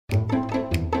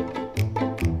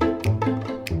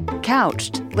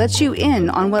Couched lets you in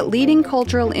on what leading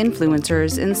cultural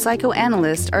influencers and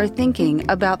psychoanalysts are thinking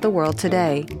about the world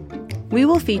today. We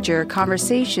will feature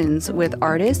conversations with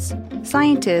artists,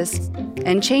 scientists,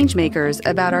 and changemakers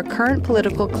about our current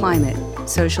political climate,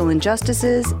 social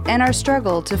injustices, and our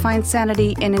struggle to find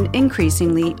sanity in an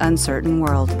increasingly uncertain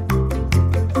world.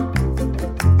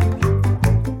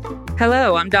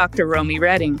 Hello, I'm Dr. Romy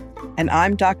Redding. And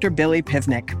I'm Dr. Billy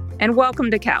Pivnik. And welcome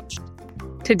to Couched.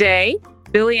 Today,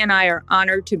 Billy and I are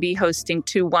honored to be hosting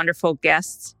two wonderful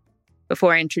guests.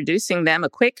 Before introducing them, a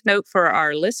quick note for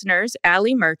our listeners.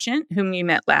 Allie Merchant, whom you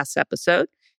met last episode,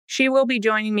 she will be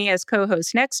joining me as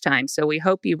co-host next time, so we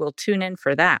hope you will tune in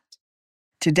for that.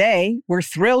 Today, we're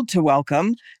thrilled to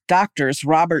welcome Doctors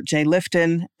Robert J.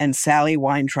 Lifton and Sally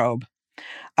Weintraub.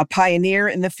 A pioneer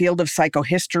in the field of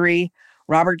psychohistory,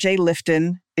 Robert J.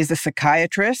 Lifton is a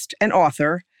psychiatrist and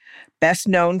author, best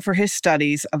known for his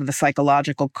studies of the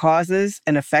psychological causes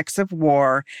and effects of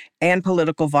war and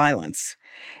political violence,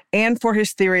 and for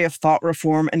his theory of thought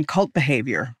reform and cult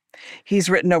behavior. He's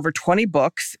written over 20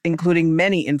 books, including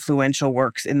many influential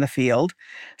works in the field,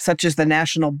 such as the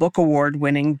National Book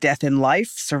Award-winning Death in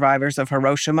Life, Survivors of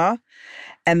Hiroshima,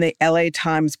 and the LA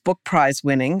Times Book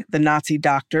Prize-winning The Nazi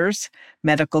Doctors,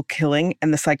 Medical Killing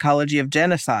and the Psychology of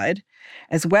Genocide,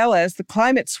 as well as The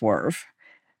Climate Swerve,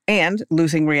 and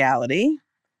Losing Reality,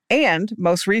 and,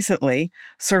 most recently,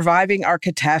 Surviving Our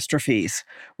Catastrophes,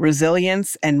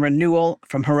 Resilience and Renewal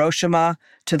from Hiroshima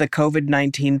to the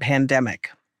COVID-19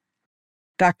 Pandemic.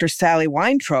 Dr. Sally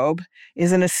Weintraub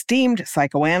is an esteemed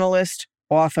psychoanalyst,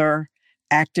 author,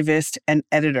 activist, and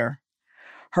editor.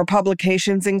 Her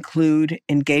publications include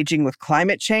Engaging with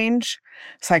Climate Change,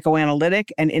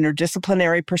 Psychoanalytic and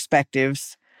Interdisciplinary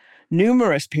Perspectives,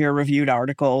 numerous peer-reviewed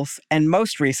articles, and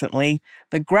most recently,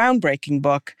 the groundbreaking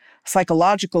book,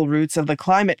 Psychological Roots of the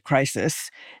Climate Crisis,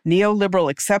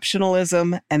 Neoliberal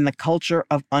Exceptionalism and the Culture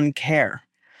of Uncare.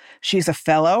 She's a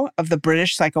fellow of the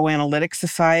British Psychoanalytic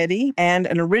Society and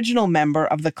an original member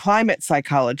of the Climate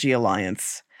Psychology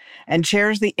Alliance, and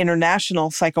chairs the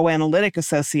International Psychoanalytic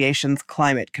Association's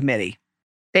Climate Committee.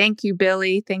 Thank you,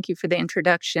 Billy. Thank you for the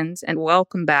introductions, and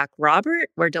welcome back, Robert.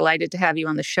 We're delighted to have you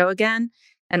on the show again.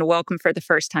 And welcome for the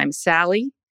first time,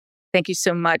 Sally. Thank you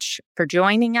so much for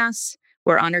joining us.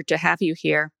 We're honored to have you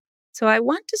here. So I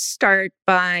want to start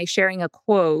by sharing a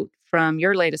quote from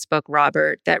your latest book,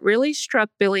 Robert, that really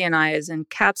struck Billy and I as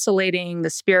encapsulating the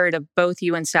spirit of both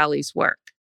you and Sally's work.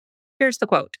 Here's the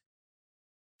quote.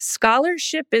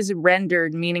 "Scholarship is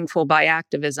rendered meaningful by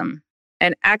activism,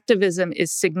 and activism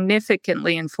is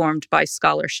significantly informed by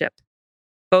scholarship.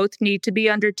 Both need to be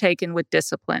undertaken with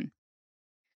discipline."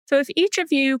 So if each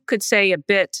of you could say a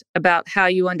bit about how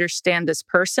you understand this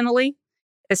personally,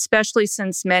 especially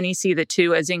since many see the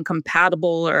two as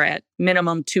incompatible or at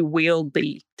minimum too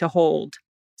wieldy to hold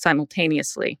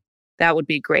simultaneously, that would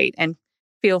be great. And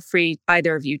feel free,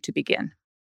 either of you, to begin.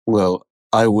 Well,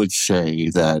 I would say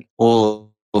that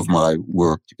all of my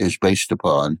work is based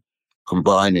upon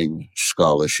combining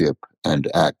scholarship and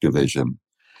activism.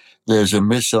 There's a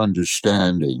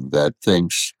misunderstanding that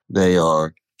thinks they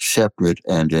are separate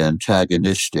and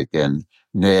antagonistic, and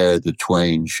ne'er the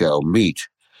twain shall meet.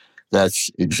 That's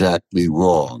exactly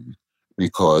wrong,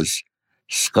 because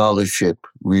scholarship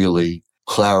really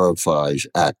clarifies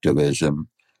activism,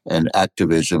 and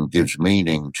activism gives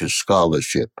meaning to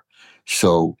scholarship.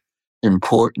 So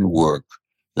important work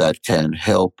that can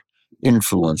help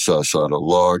influence us on a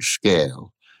large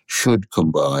scale should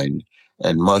combine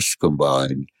and must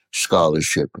combine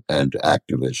scholarship and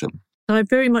activism. I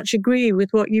very much agree with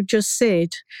what you've just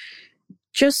said.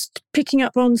 Just picking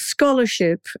up on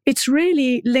scholarship, it's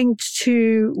really linked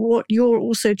to what you're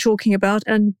also talking about,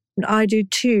 and I do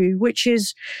too, which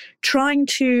is trying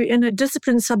to, in a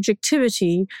disciplined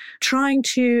subjectivity, trying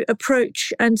to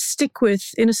approach and stick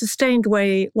with, in a sustained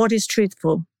way, what is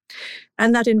truthful.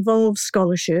 And that involves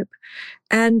scholarship.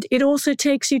 And it also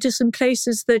takes you to some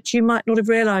places that you might not have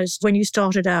realized when you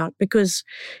started out, because,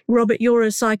 Robert, you're a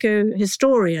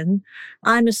psychohistorian.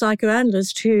 I'm a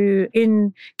psychoanalyst who,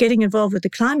 in getting involved with the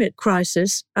climate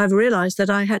crisis, I've realized that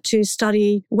I had to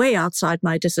study way outside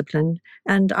my discipline.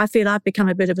 And I feel I've become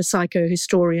a bit of a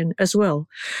psychohistorian as well.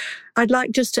 I'd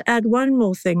like just to add one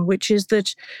more thing, which is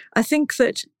that I think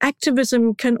that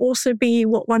activism can also be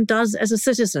what one does as a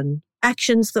citizen,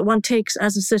 actions that one takes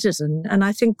as a citizen. And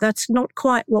I think that's not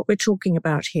quite what we're talking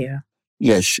about here.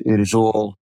 Yes, it is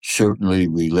all certainly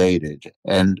related.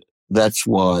 And that's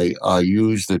why I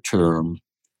use the term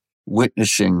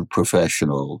witnessing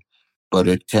professional, but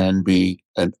it can be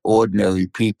an ordinary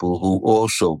people who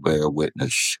also bear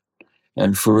witness.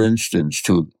 And for instance,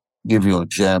 to give you an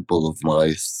example of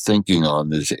my thinking on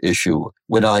this issue.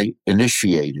 When I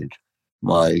initiated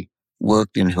my work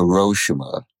in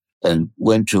Hiroshima and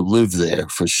went to live there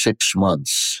for 6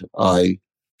 months, I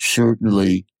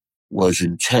certainly was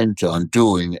intent on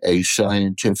doing a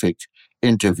scientific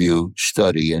interview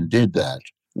study and did that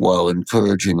while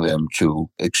encouraging them to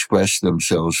express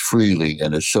themselves freely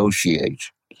and associate.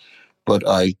 But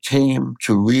I came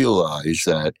to realize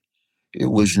that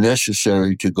it was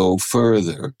necessary to go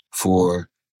further for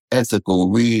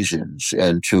ethical reasons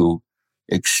and to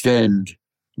extend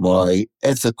my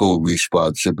ethical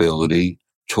responsibility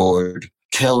toward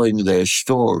telling their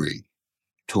story,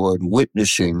 toward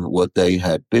witnessing what they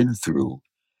had been through,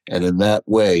 and in that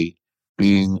way,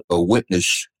 being a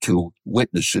witness to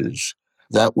witnesses.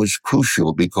 That was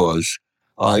crucial because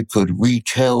I could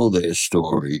retell their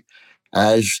story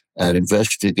as an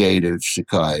investigative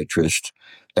psychiatrist,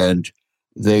 and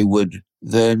they would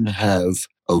then have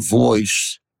a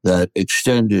voice that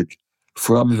extended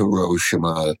from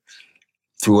Hiroshima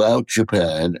throughout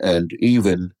Japan and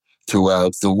even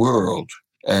throughout the world,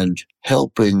 and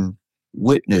helping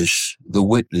witness the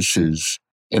witnesses,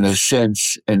 in a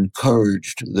sense,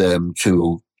 encouraged them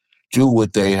to do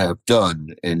what they have done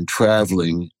in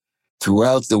traveling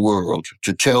throughout the world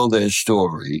to tell their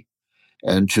story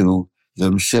and to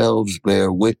themselves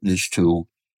bear witness to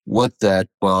what that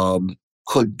bomb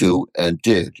could do and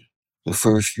did. The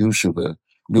first use of a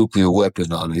nuclear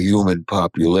weapon on a human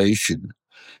population,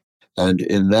 and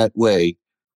in that way,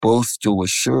 both do a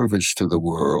service to the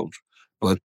world,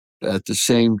 but at the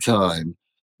same time,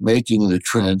 making the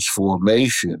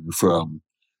transformation from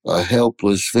a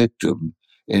helpless victim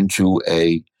into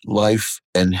a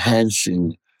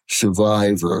life-enhancing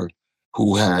survivor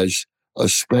who has a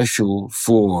special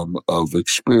form of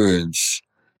experience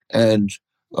and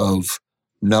of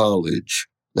knowledge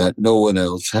that no one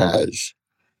else has.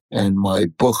 And my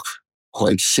book,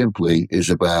 quite simply, is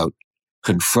about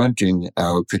confronting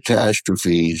our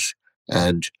catastrophes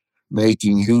and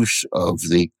making use of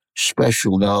the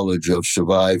special knowledge of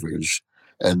survivors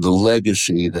and the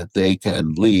legacy that they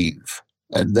can leave.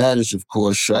 And that is, of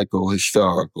course,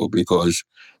 psychohistorical because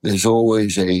there's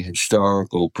always a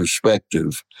historical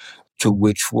perspective to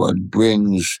which one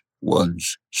brings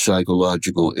one's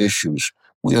psychological issues.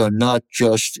 We are not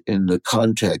just in the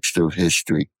context of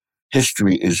history.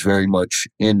 History is very much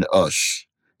in us,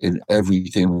 in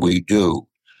everything we do,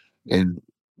 in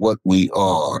what we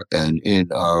are, and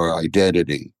in our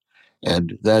identity.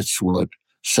 And that's what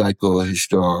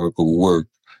psychohistorical work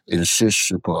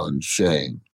insists upon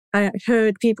saying. I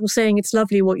heard people saying it's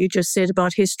lovely what you just said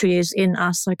about history is in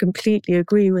us. I completely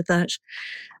agree with that.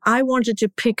 I wanted to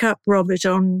pick up, Robert,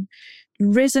 on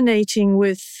resonating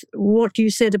with what you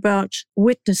said about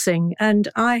witnessing. And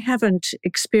I haven't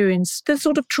experienced the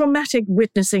sort of traumatic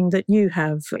witnessing that you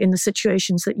have in the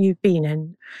situations that you've been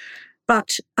in.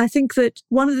 But I think that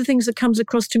one of the things that comes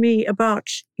across to me about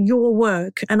your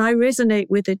work, and I resonate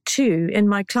with it too in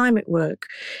my climate work,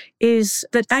 is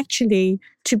that actually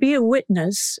to be a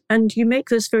witness, and you make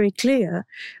this very clear,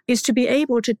 is to be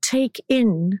able to take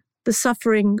in the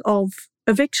suffering of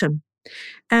a victim.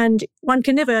 And one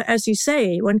can never, as you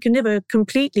say, one can never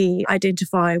completely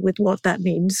identify with what that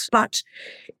means. But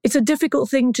it's a difficult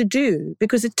thing to do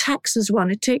because it taxes one.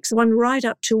 It takes one right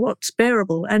up to what's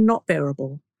bearable and not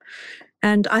bearable.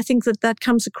 And I think that that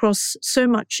comes across so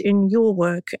much in your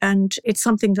work, and it's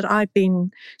something that I've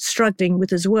been struggling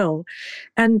with as well.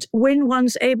 And when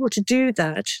one's able to do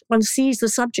that, one sees the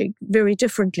subject very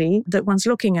differently that one's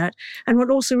looking at, and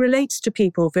one also relates to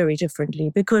people very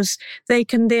differently because they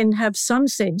can then have some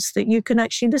sense that you can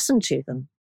actually listen to them.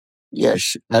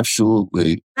 Yes,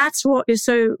 absolutely. That's what is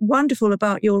so wonderful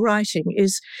about your writing,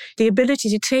 is the ability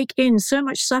to take in so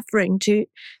much suffering to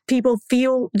people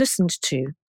feel listened to.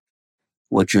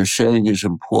 What you're saying is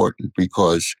important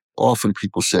because often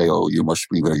people say, oh, you must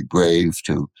be very brave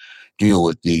to deal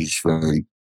with these very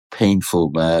painful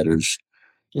matters.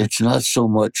 It's not so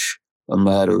much a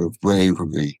matter of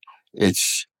bravery.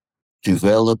 It's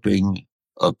developing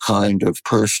a kind of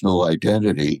personal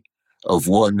identity of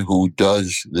one who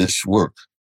does this work.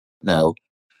 Now,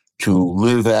 to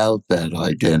live out that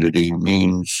identity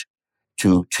means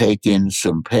to take in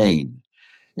some pain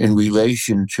in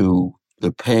relation to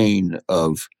the pain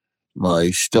of my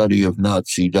study of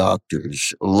Nazi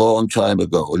doctors a long time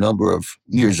ago, a number of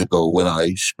years ago, when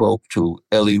I spoke to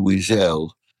Elie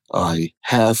Wiesel. I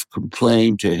half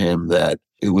complained to him that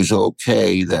it was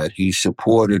okay that he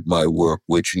supported my work,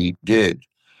 which he did,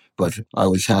 but I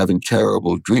was having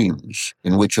terrible dreams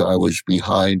in which I was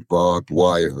behind barbed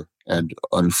wire. And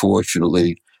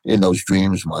unfortunately, in those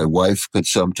dreams, my wife could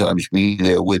sometimes be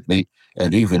there with me,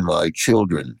 and even my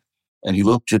children. And he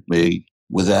looked at me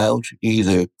without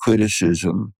either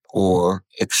criticism or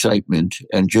excitement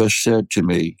and just said to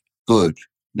me, "Good,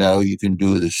 now you can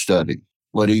do the study."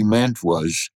 What he meant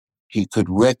was he could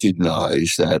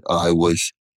recognize that I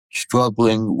was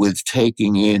struggling with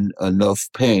taking in enough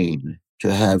pain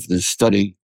to have the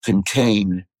study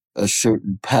contain a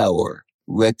certain power,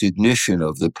 recognition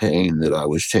of the pain that I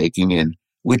was taking in,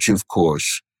 which of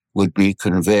course would be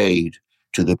conveyed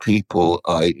to the people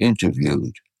I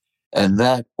interviewed. And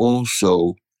that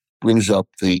also brings up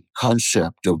the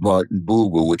concept of Martin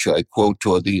Buber, which I quote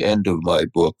toward the end of my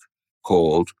book,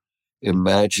 called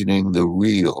Imagining the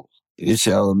Real. It's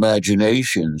our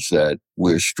imaginations that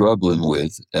we're struggling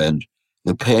with, and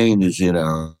the pain is in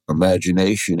our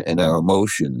imagination and our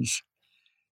emotions.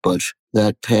 But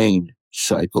that pain,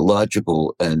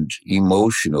 psychological and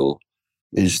emotional,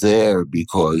 is there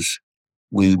because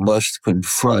we must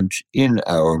confront in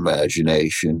our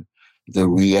imagination the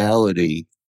reality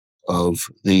of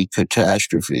the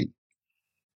catastrophe.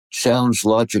 Sounds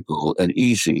logical and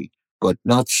easy, but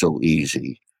not so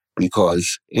easy,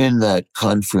 because in that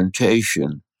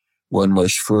confrontation, one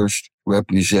must first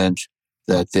represent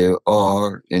that there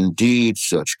are indeed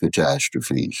such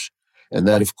catastrophes. And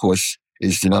that, of course,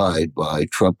 is denied by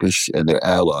Trumpists and their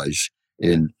allies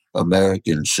in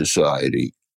American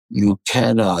society. You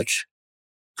cannot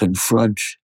confront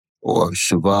or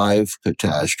survive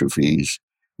catastrophes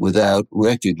without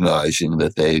recognizing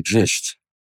that they exist.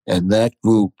 And that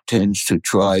group tends to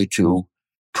try to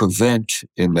prevent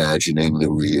imagining the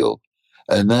real.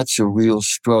 And that's a real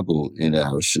struggle in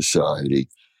our society,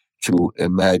 to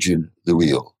imagine the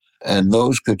real. And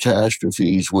those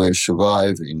catastrophes we're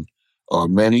surviving are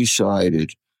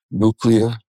many-sided: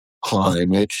 nuclear,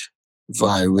 climate,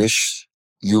 virus,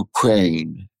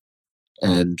 Ukraine,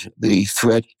 and the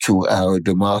threat to our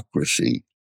democracy.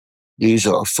 These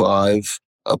are 5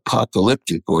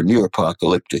 apocalyptic or near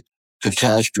apocalyptic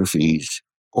catastrophes,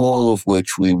 all of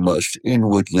which we must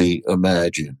inwardly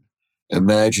imagine,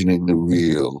 imagining the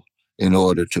real in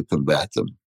order to combat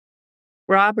them.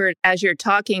 Robert, as you're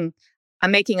talking,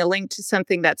 I'm making a link to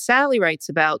something that Sally writes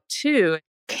about too.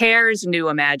 CARE's new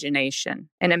imagination,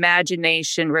 an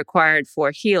imagination required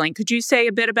for healing. Could you say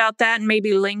a bit about that and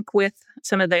maybe link with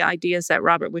some of the ideas that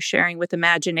Robert was sharing with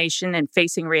imagination and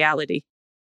facing reality?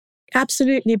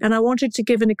 Absolutely. And I wanted to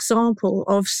give an example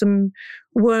of some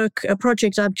work, a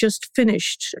project I've just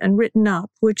finished and written up,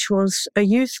 which was a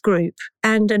youth group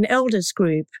and an elders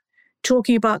group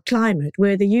talking about climate,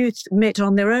 where the youth met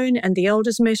on their own and the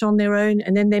elders met on their own,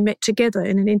 and then they met together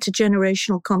in an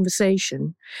intergenerational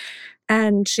conversation.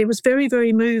 And it was very,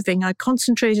 very moving. I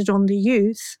concentrated on the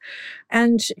youth,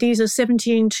 and these are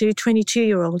 17 to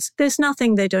 22-year-olds. There's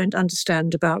nothing they don't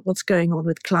understand about what's going on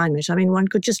with climate. I mean, one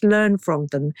could just learn from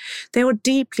them. They were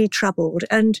deeply troubled,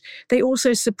 and they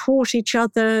also support each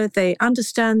other. They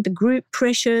understand the group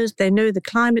pressures. They know the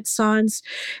climate science,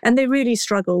 and they really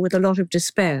struggle with a lot of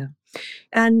despair.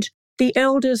 And the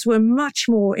elders were much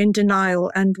more in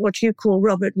denial and what you call,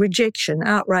 Robert, rejection,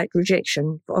 outright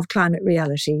rejection of climate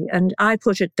reality. And I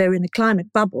put it, they're in a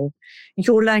climate bubble.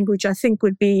 Your language, I think,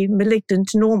 would be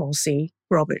malignant normalcy,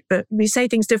 Robert. But we say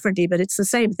things differently, but it's the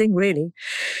same thing, really.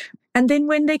 And then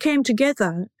when they came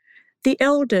together, the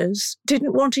elders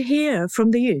didn't want to hear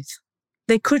from the youth.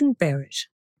 They couldn't bear it.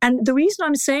 And the reason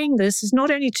I'm saying this is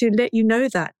not only to let you know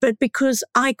that, but because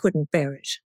I couldn't bear it.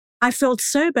 I felt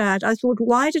so bad. I thought,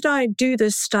 why did I do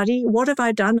this study? What have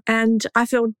I done? And I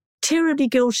felt terribly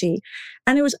guilty.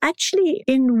 And it was actually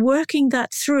in working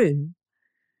that through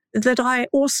that I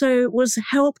also was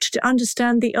helped to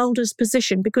understand the elders'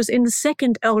 position, because in the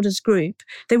second elders group,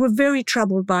 they were very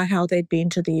troubled by how they'd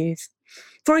been to the youth.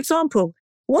 For example,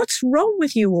 what's wrong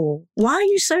with you all? Why are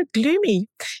you so gloomy?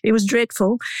 It was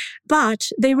dreadful, but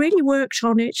they really worked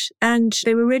on it and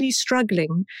they were really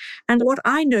struggling. And what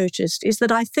I noticed is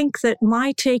that I think that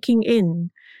my taking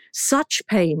in such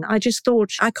pain, I just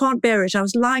thought, I can't bear it. I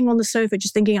was lying on the sofa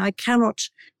just thinking, I cannot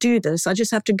do this. I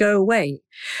just have to go away.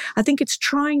 I think it's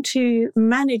trying to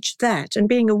manage that, and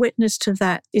being a witness to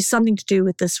that is something to do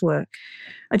with this work.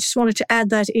 I just wanted to add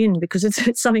that in because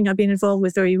it's something I've been involved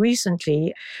with very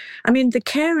recently. I mean, the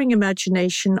caring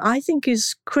imagination, I think,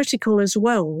 is critical as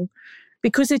well,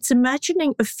 because it's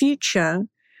imagining a future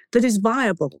that is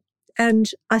viable.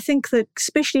 And I think that,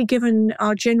 especially given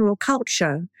our general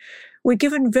culture, we're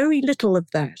given very little of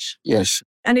that. Yes.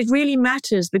 And it really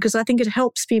matters because I think it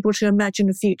helps people to imagine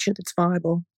a future that's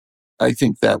viable. I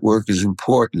think that work is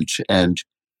important. And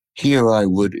here I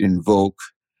would invoke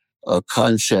a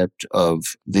concept of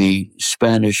the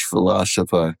Spanish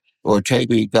philosopher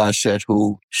Ortega y Gasset,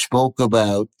 who spoke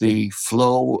about the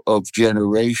flow of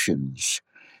generations.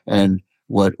 And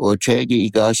what Ortega y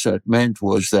Gasset meant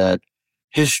was that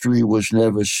history was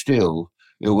never still.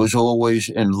 It was always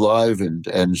enlivened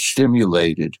and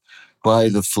stimulated by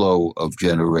the flow of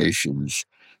generations,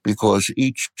 because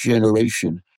each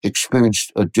generation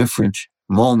experienced a different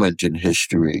moment in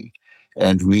history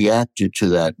and reacted to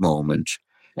that moment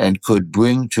and could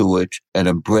bring to it an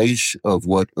embrace of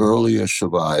what earlier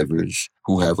survivors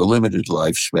who have a limited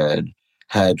lifespan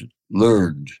had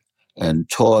learned and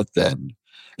taught them.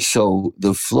 So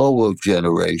the flow of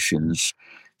generations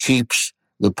keeps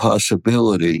the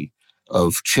possibility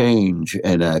of change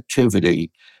and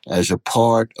activity as a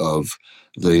part of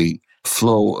the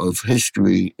flow of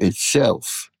history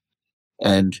itself.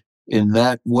 And in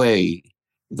that way,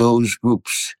 those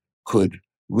groups could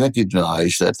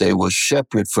recognize that they were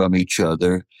separate from each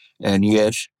other, and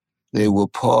yet they were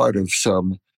part of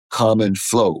some common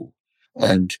flow.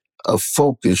 And a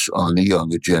focus on the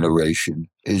younger generation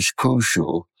is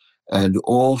crucial. And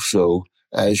also,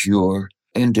 as you're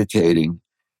indicating,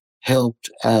 helped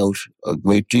out a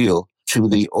great deal to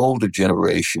the older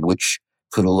generation, which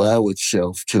could allow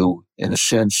itself to, in a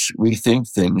sense, rethink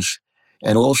things,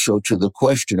 and also to the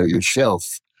questioner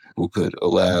yourself, who could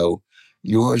allow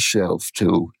yourself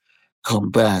to come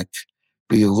back,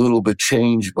 be a little bit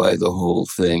changed by the whole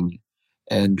thing,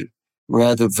 and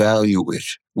rather value it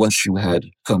once you had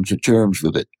come to terms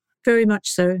with it. Very much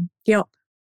so. Yep.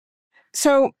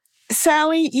 So,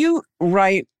 Sally, you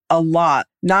write a lot,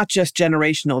 not just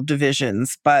generational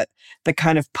divisions, but the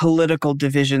kind of political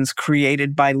divisions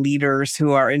created by leaders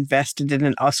who are invested in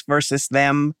an us versus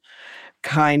them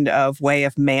kind of way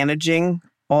of managing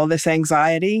all this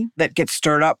anxiety that gets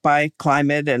stirred up by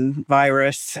climate and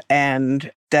virus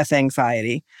and death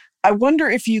anxiety. I wonder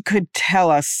if you could tell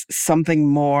us something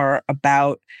more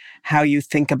about how you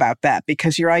think about that,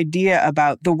 because your idea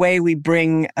about the way we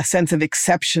bring a sense of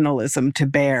exceptionalism to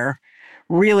bear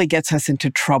really gets us into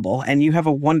trouble. And you have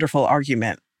a wonderful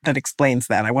argument that explains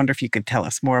that. I wonder if you could tell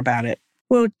us more about it.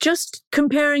 Well, just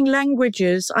comparing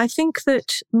languages, I think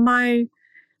that my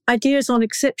ideas on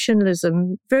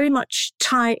exceptionalism very much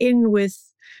tie in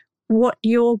with what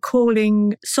you're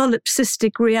calling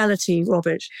solipsistic reality,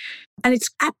 Robert. And it's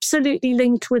absolutely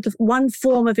linked with one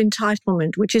form of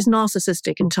entitlement, which is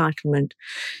narcissistic entitlement.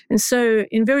 And so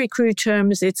in very crude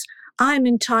terms, it's I'm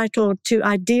entitled to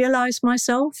idealize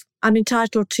myself. I'm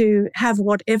entitled to have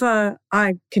whatever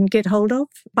I can get hold of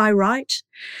by right.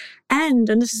 And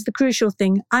this is the crucial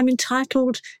thing, I'm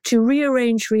entitled to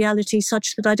rearrange reality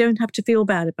such that I don't have to feel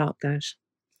bad about that.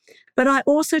 But I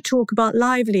also talk about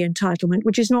lively entitlement,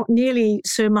 which is not nearly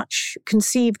so much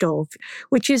conceived of,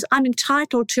 which is I'm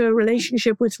entitled to a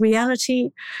relationship with reality.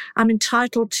 I'm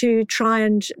entitled to try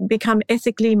and become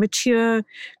ethically mature,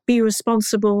 be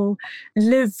responsible,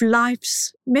 live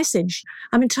life's message.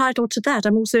 I'm entitled to that.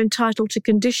 I'm also entitled to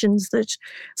conditions that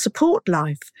support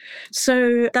life.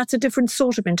 So that's a different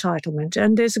sort of entitlement.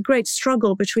 And there's a great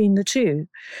struggle between the two.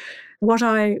 What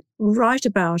I write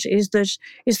about is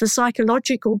the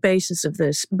psychological basis of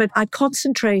this, but I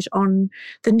concentrate on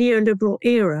the neoliberal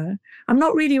era. I'm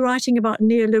not really writing about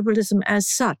neoliberalism as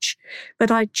such, but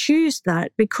I choose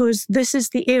that because this is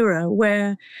the era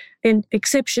where in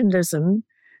exceptionalism,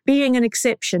 being an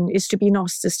exception is to be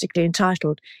narcissistically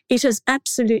entitled. It has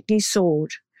absolutely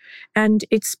soared. And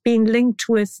it's been linked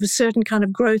with a certain kind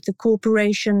of growth of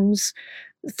corporations,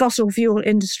 fossil fuel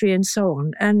industry and so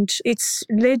on. And it's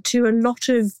led to a lot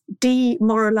of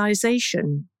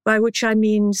demoralization, by which I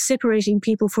mean separating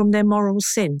people from their moral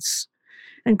sense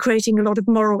and creating a lot of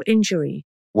moral injury.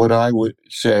 What I would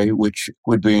say, which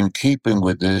would be in keeping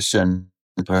with this and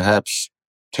perhaps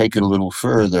take it a little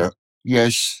further,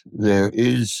 yes, there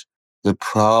is the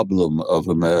problem of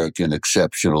American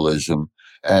exceptionalism,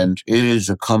 and it is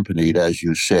accompanied, as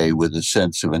you say, with a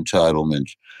sense of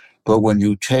entitlement. But when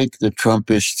you take the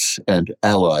Trumpists and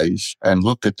allies and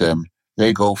look at them,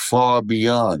 they go far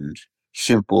beyond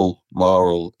simple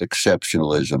moral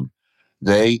exceptionalism.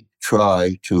 They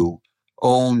try to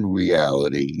own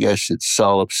reality. Yes, it's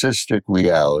solipsistic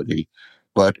reality,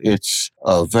 but it's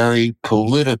a very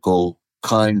political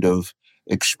kind of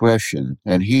expression.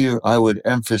 And here I would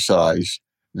emphasize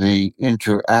the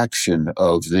interaction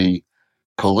of the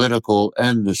political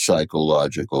and the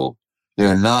psychological.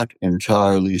 They're not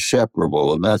entirely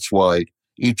separable, and that's why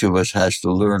each of us has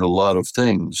to learn a lot of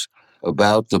things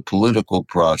about the political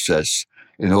process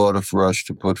in order for us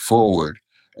to put forward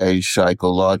a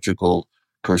psychological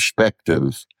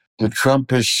perspective. The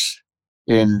Trumpists,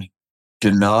 in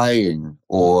denying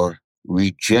or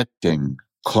rejecting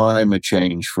climate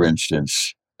change, for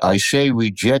instance, I say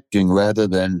rejecting rather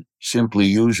than simply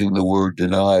using the word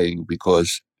denying,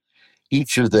 because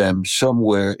each of them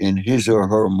somewhere in his or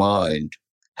her mind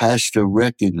has to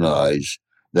recognize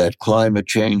that climate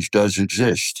change does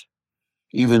exist,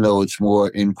 even though it's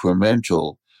more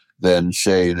incremental than,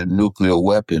 say, a nuclear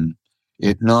weapon.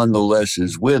 It nonetheless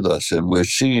is with us, and we're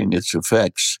seeing its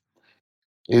effects.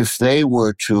 If they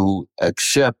were to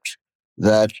accept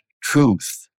that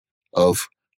truth of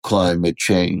climate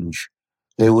change,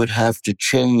 they would have to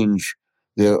change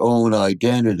their own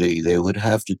identity. They would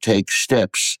have to take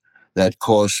steps that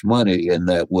cost money and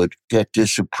that would get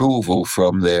disapproval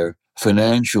from their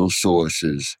financial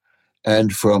sources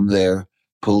and from their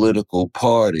political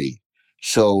party.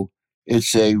 So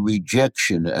it's a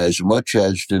rejection as much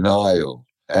as denial,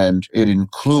 and it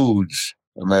includes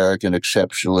American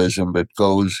exceptionalism, but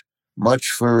goes much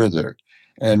further.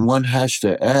 And one has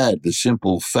to add the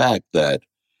simple fact that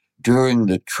during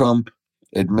the Trump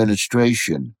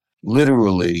administration,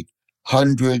 literally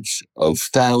hundreds of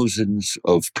thousands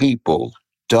of people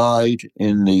died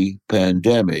in the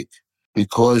pandemic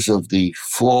because of the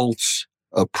false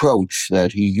approach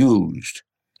that he used.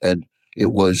 And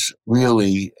it was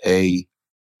really a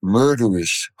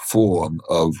murderous form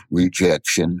of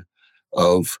rejection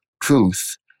of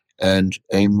truth and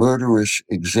a murderous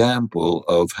example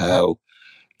of how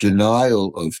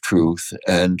denial of truth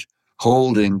and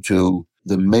holding to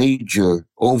the major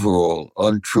overall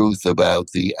untruth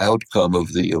about the outcome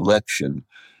of the election,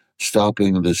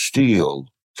 stopping the steal,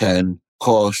 can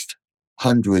cost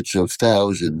hundreds of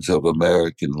thousands of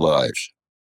American lives.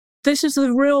 This is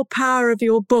the real power of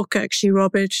your book, actually,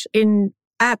 Robert, in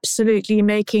absolutely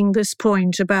making this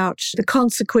point about the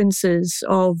consequences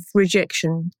of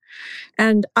rejection.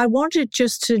 And I wanted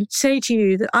just to say to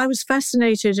you that I was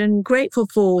fascinated and grateful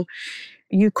for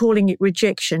you calling it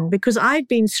rejection, because I'd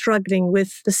been struggling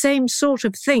with the same sort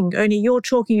of thing, only you're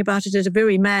talking about it at a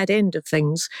very mad end of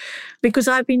things, because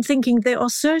I've been thinking there are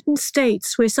certain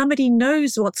states where somebody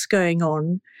knows what's going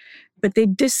on, but they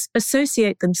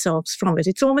disassociate themselves from it.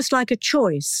 It's almost like a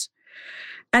choice.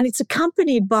 And it's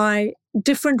accompanied by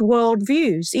different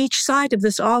worldviews. Each side of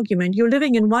this argument, you're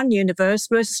living in one universe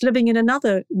versus living in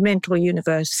another mental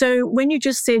universe. So when you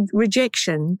just said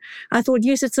rejection, I thought,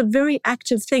 yes, it's a very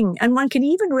active thing. And one can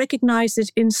even recognize it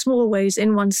in small ways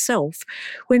in oneself.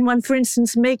 When one, for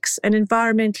instance, makes an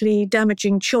environmentally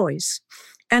damaging choice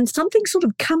and something sort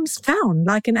of comes down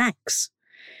like an axe.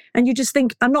 And you just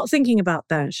think, I'm not thinking about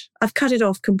that. I've cut it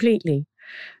off completely.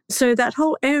 So that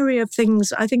whole area of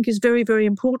things, I think, is very, very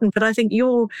important. But I think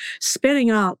you're spelling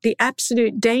out the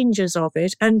absolute dangers of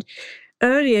it. And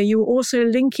earlier, you were also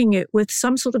linking it with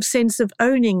some sort of sense of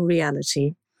owning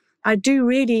reality. I do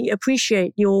really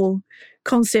appreciate your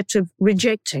concept of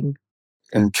rejecting.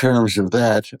 In terms of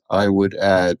that, I would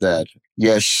add that,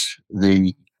 yes,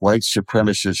 the white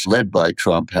supremacists led by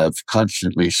Trump have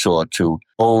constantly sought to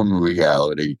own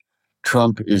reality.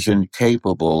 Trump is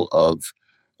incapable of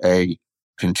a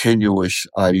continuous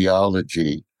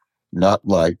ideology, not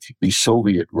like the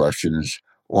Soviet Russians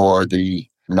or the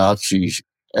Nazis.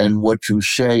 And what you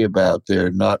say about their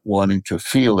not wanting to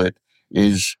feel it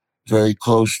is very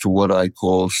close to what I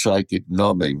call psychic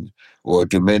numbing, or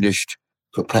diminished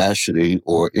capacity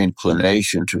or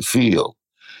inclination to feel.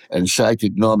 And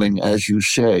psychic numbing, as you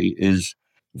say, is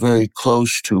very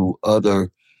close to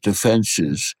other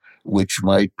defenses, which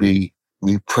might be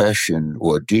repression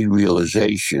or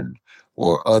derealization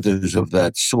or others of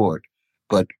that sort.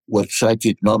 But what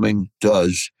psychic numbing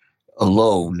does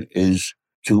alone is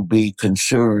to be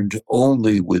concerned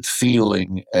only with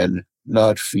feeling and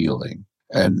not feeling.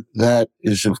 And that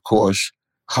is, of course,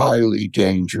 highly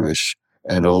dangerous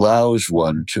and allows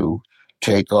one to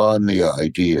take on the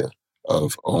idea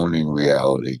of owning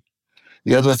reality.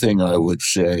 The other thing I would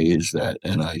say is that,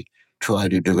 and I try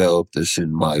to develop this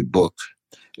in my book,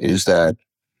 is that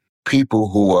people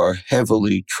who are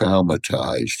heavily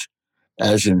traumatized,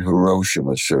 as in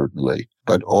Hiroshima certainly,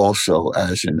 but also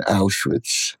as in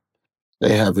Auschwitz,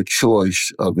 they have a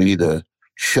choice of either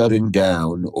shutting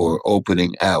down or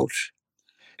opening out.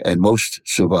 And most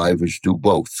survivors do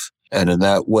both. And in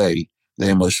that way,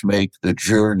 they must make the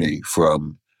journey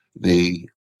from the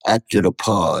acted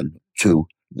upon to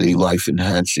the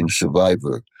life-enhancing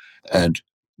survivor. And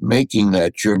making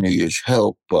that journey is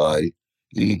helped by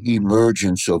the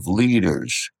emergence of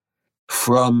leaders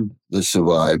from the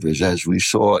survivors, as we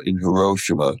saw in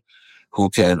Hiroshima, who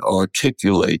can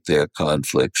articulate their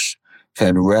conflicts,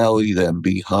 can rally them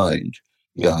behind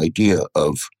the idea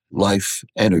of life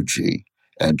energy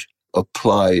and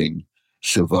applying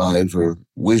survivor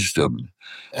wisdom.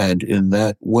 And in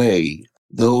that way,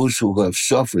 those who have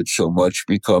suffered so much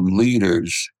become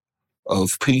leaders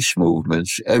of peace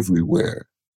movements everywhere.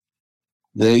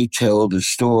 They tell the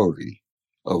story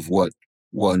of what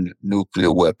one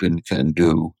nuclear weapon can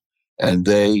do, and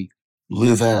they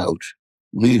live out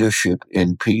leadership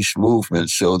in peace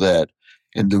movements so that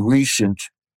in the recent,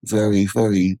 very,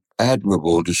 very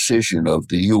admirable decision of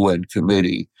the UN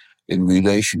committee in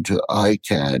relation to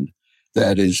ICAN,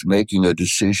 that is making a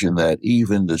decision that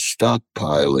even the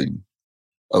stockpiling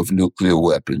of nuclear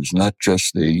weapons, not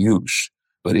just their use,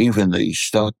 but even the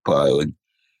stockpiling,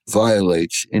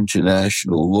 violates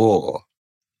international law.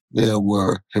 There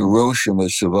were Hiroshima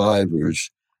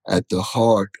survivors at the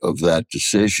heart of that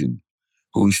decision,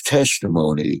 whose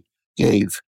testimony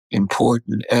gave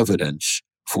important evidence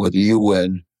for the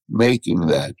UN making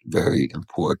that very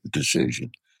important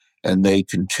decision. And they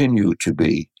continue to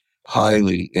be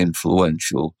highly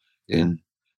influential in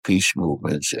peace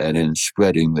movements and in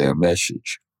spreading their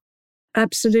message.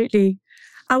 Absolutely.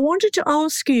 I wanted to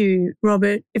ask you,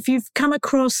 Robert, if you've come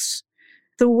across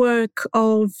the work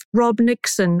of Rob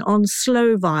Nixon on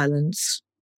slow violence.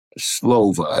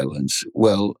 Slow violence?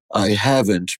 Well, I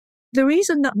haven't. The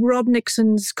reason that Rob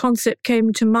Nixon's concept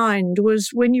came to mind was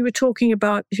when you were talking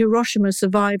about Hiroshima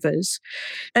survivors.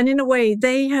 And in a way,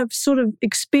 they have sort of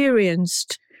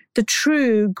experienced the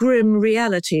true grim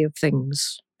reality of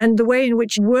things. And the way in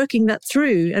which working that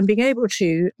through and being able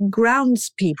to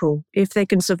grounds people if they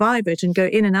can survive it and go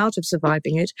in and out of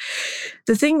surviving it.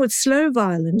 The thing with slow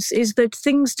violence is that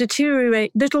things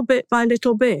deteriorate little bit by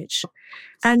little bit.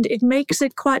 And it makes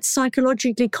it quite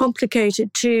psychologically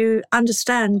complicated to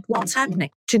understand what's happening,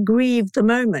 to grieve the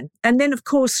moment. And then, of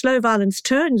course, slow violence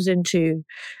turns into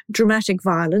dramatic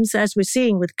violence, as we're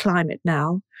seeing with climate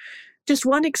now. Just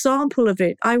one example of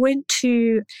it, I went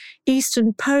to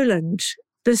eastern Poland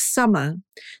this summer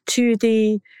to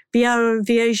the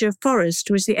Białowieża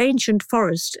forest, was the ancient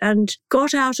forest, and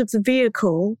got out of the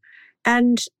vehicle,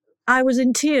 and I was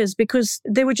in tears because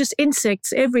there were just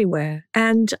insects everywhere.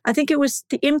 And I think it was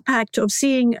the impact of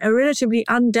seeing a relatively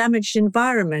undamaged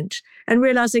environment and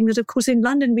realizing that, of course, in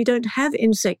London, we don't have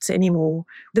insects anymore.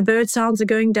 The bird sounds are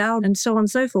going down and so on and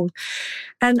so forth.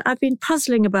 And I've been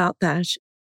puzzling about that.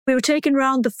 We were taken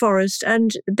round the forest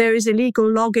and there is illegal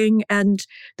logging and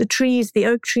the trees, the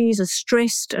oak trees are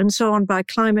stressed and so on by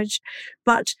climate.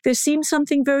 But there seems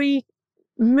something very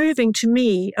moving to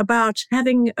me about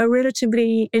having a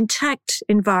relatively intact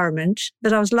environment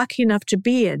that I was lucky enough to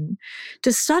be in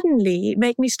to suddenly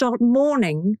make me start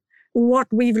mourning what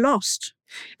we've lost.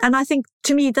 And I think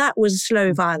to me that was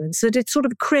slow violence, that it sort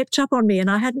of crept up on me and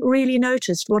I hadn't really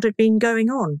noticed what had been going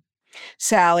on.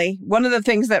 Sally, one of the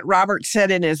things that Robert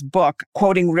said in his book,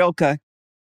 quoting Rilke,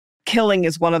 killing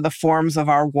is one of the forms of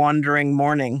our wandering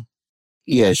mourning.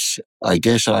 Yes, I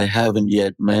guess I haven't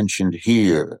yet mentioned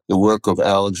here the work of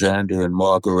Alexander and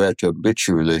Margareta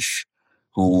Mitscherlich,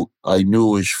 who I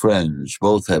knew as friends.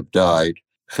 Both have died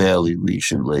fairly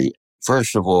recently.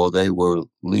 First of all, they were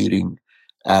leading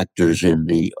actors in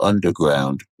the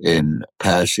underground in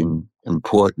passing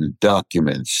important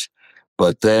documents.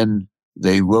 But then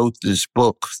they wrote this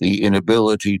book, The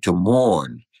Inability to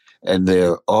Mourn, and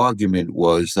their argument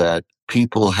was that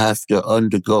people have to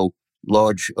undergo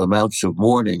large amounts of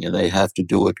mourning and they have to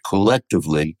do it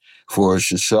collectively for a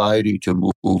society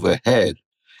to move ahead.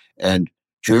 And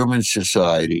German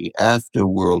society after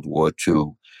World War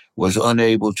II was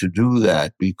unable to do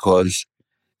that because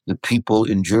the people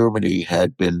in Germany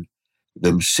had been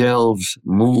themselves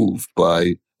moved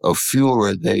by a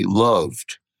Führer they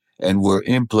loved and were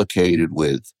implicated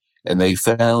with. And they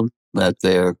found that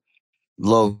their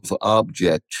love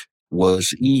object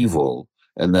was evil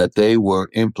and that they were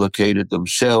implicated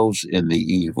themselves in the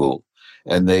evil.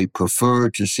 And they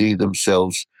preferred to see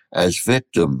themselves as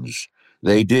victims.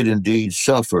 They did indeed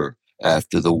suffer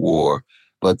after the war,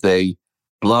 but they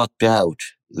blocked out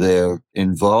their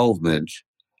involvement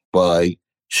by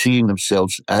seeing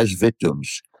themselves as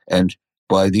victims and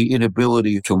by the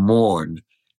inability to mourn.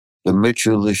 The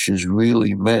Mitscherliches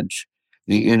really meant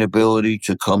the inability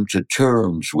to come to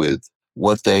terms with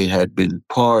what they had been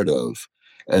part of.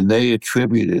 And they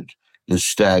attributed the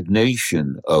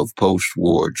stagnation of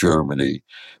post-war Germany,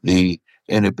 the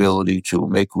inability to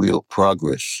make real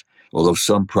progress, although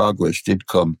some progress did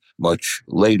come much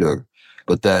later,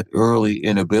 but that early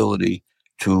inability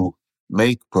to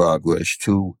make progress,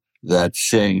 to that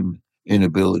same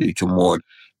inability to mourn.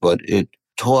 But it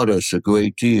taught us a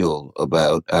great deal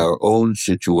about our own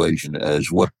situation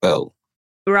as well.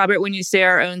 Robert, when you say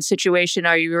our own situation,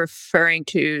 are you referring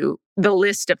to the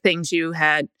list of things you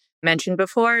had mentioned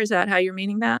before? Is that how you're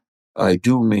meaning that? I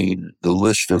do mean the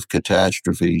list of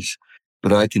catastrophes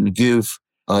but I can give,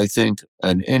 I think,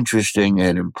 an interesting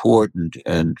and important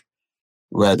and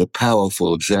rather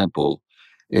powerful example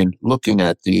in looking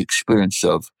at the experience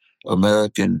of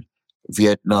American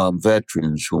Vietnam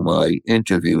veterans whom I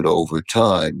interviewed over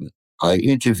time. I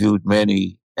interviewed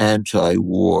many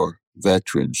anti-war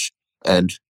veterans,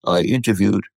 and I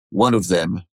interviewed one of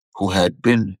them who had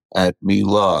been at My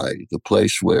Lai, the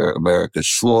place where America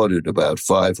slaughtered about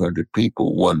 500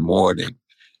 people one morning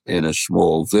in a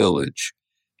small village.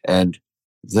 And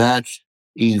that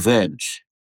event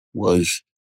was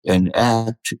an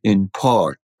act in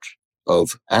part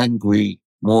of angry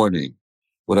mourning.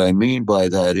 What I mean by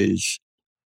that is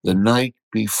the night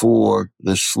before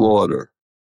the slaughter,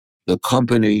 the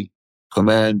company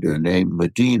commander named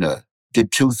Medina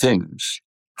did two things.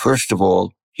 First of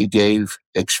all, he gave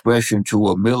expression to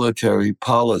a military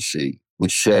policy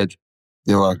which said,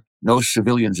 there are no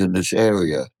civilians in this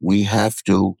area. We have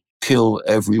to kill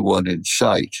everyone in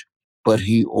sight. But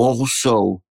he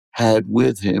also had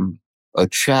with him a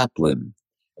chaplain,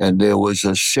 and there was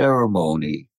a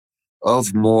ceremony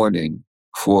of mourning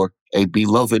for a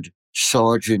beloved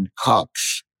Sergeant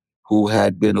Cox, who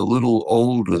had been a little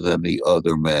older than the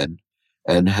other men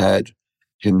and had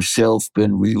himself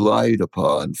been relied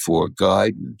upon for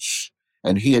guidance.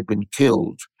 And he had been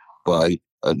killed by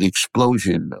the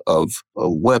explosion of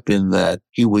a weapon that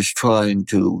he was trying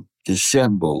to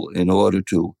dissemble in order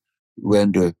to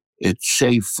render it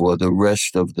safe for the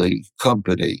rest of the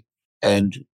company.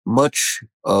 And much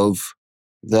of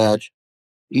that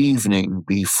evening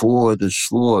before the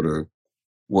slaughter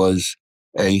was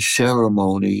a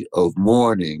ceremony of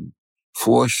mourning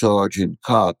for Sergeant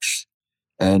Cox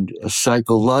and a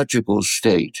psychological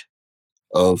state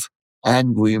of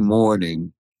angry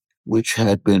mourning, which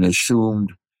had been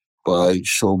assumed by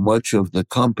so much of the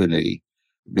company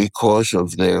because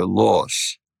of their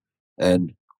loss.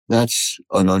 And that's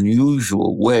an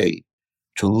unusual way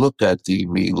to look at the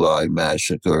My Lai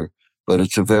massacre, but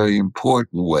it's a very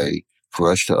important way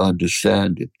for us to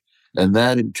understand it. And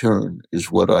that in turn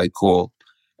is what I call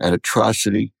an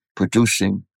atrocity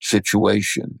producing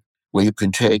situation, where you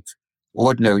can take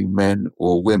ordinary men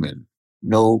or women,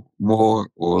 no more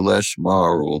or less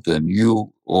moral than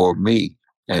you or me,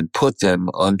 and put them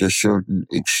under certain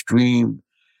extreme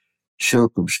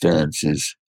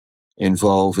circumstances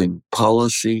involving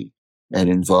policy and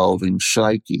involving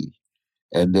psyche,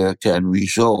 and there can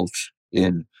result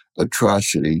in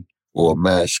atrocity or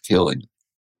mass killing.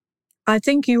 I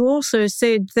think you also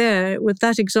said there with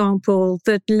that example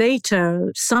that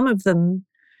later some of them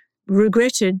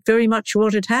regretted very much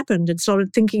what had happened and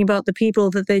started thinking about the people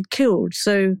that they'd killed.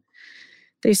 So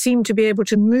they seemed to be able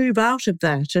to move out of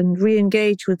that and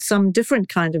re-engage with some different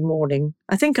kind of mourning.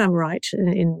 I think I'm right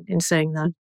in saying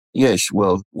that. Yes,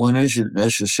 well, one isn't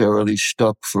necessarily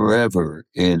stuck forever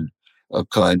in a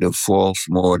kind of false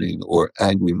mourning or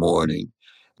angry mourning.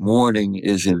 Mourning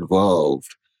is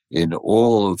involved in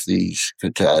all of these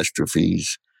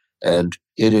catastrophes, and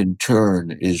it in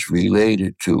turn is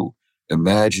related to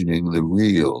imagining the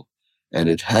real, and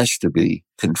it has to be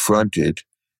confronted,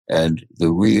 and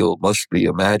the real must be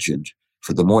imagined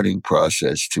for the mourning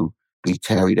process to be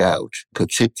carried out,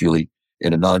 particularly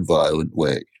in a nonviolent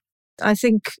way. I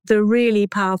think the really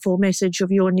powerful message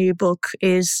of your new book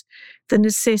is the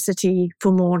necessity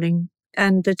for mourning,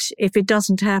 and that if it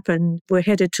doesn't happen, we're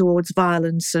headed towards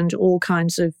violence and all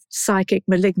kinds of psychic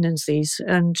malignancies.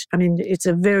 And I mean, it's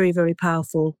a very, very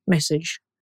powerful message.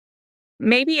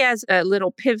 Maybe as a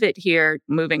little pivot here,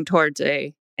 moving towards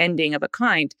a ending of a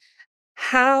kind,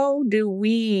 how do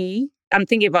we, I'm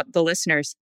thinking about the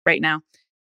listeners right now,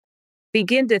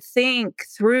 begin to think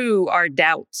through our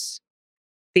doubts,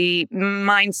 the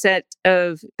mindset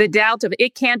of the doubt of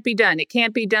it can't be done. It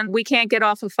can't be done. We can't get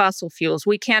off of fossil fuels.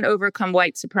 We can't overcome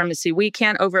white supremacy. We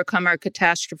can't overcome our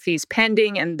catastrophes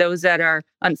pending and those that are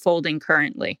unfolding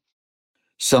currently.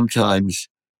 Sometimes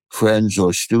friends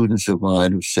or students of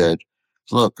mine have said,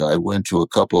 look, I went to a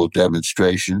couple of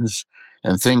demonstrations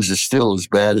and things are still as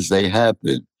bad as they have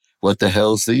been. What the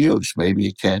hell's the use? Maybe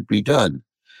it can't be done.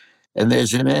 And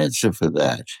there's an answer for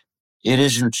that. It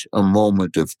isn't a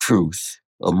moment of truth,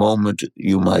 a moment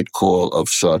you might call of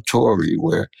Satori,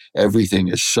 where everything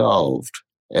is solved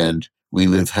and we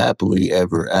live happily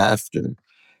ever after.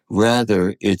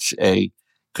 Rather, it's a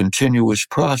continuous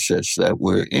process that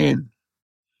we're in,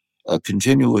 a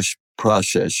continuous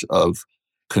process of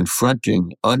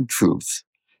confronting untruth,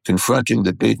 confronting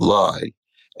the big lie,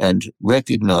 and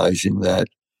recognizing that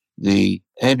the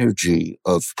energy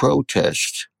of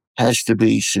protest has to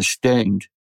be sustained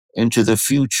into the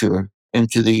future,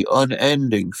 into the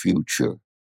unending future.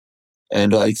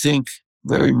 And I think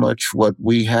very much what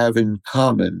we have in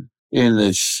common in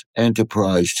this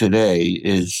enterprise today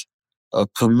is a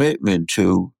commitment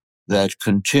to that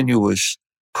continuous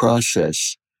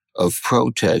process of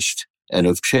protest and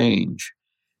of change.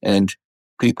 And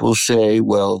people say,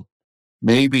 well,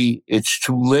 maybe it's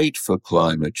too late for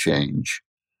climate change.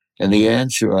 And the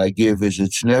answer I give is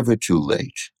it's never too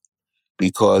late,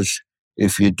 because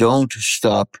if you don't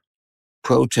stop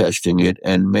protesting it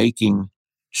and making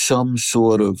some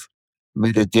sort of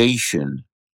mitigation,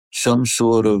 some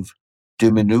sort of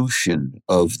diminution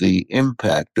of the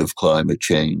impact of climate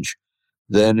change,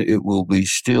 then it will be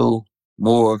still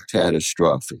more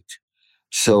catastrophic.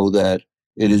 So that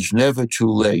it is never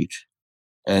too late,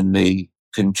 and the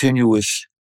continuous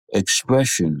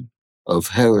expression of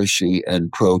heresy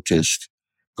and protest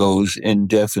goes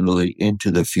indefinitely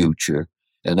into the future.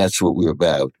 And that's what we're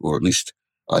about, or at least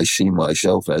I see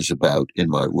myself as about in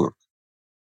my work.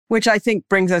 Which I think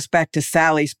brings us back to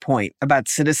Sally's point about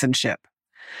citizenship,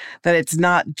 that it's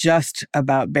not just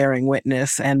about bearing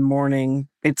witness and mourning.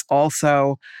 It's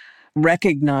also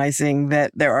recognizing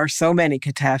that there are so many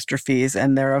catastrophes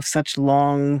and they're of such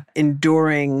long,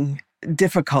 enduring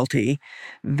difficulty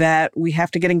that we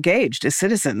have to get engaged as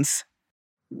citizens.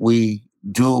 We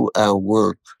do our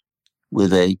work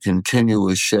with a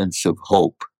continuous sense of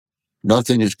hope.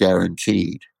 Nothing is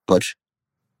guaranteed, but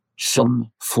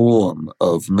some form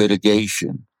of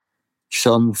mitigation,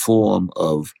 some form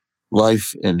of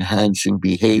life-enhancing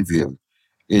behavior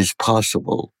is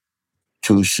possible.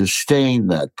 To sustain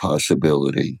that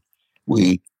possibility,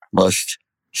 we must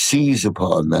seize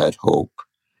upon that hope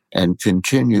and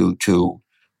continue to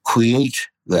create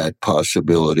that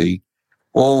possibility,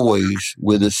 always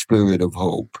with a spirit of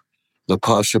hope. The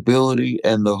possibility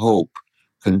and the hope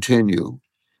continue,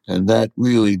 and that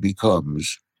really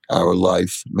becomes our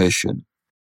life mission.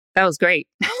 That was great.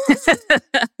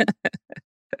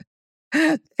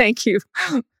 Thank you.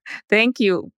 Thank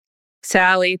you,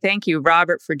 Sally. Thank you,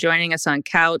 Robert, for joining us on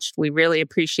Couched. We really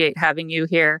appreciate having you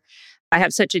here. I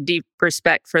have such a deep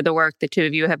respect for the work the two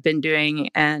of you have been doing,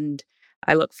 and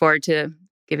I look forward to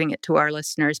giving it to our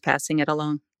listeners, passing it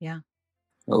along. Yeah.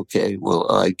 Okay.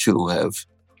 Well, I too have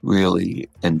really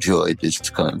enjoyed this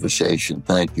conversation.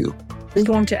 Thank you. I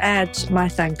want to add my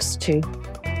thanks too.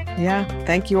 Yeah,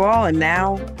 thank you all. And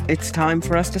now it's time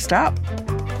for us to stop.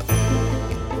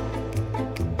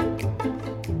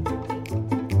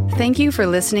 Thank you for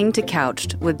listening to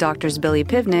Couched with Drs. Billy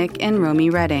Pivnik and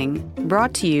Romy Redding,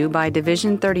 brought to you by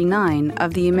Division 39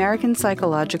 of the American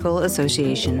Psychological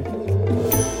Association.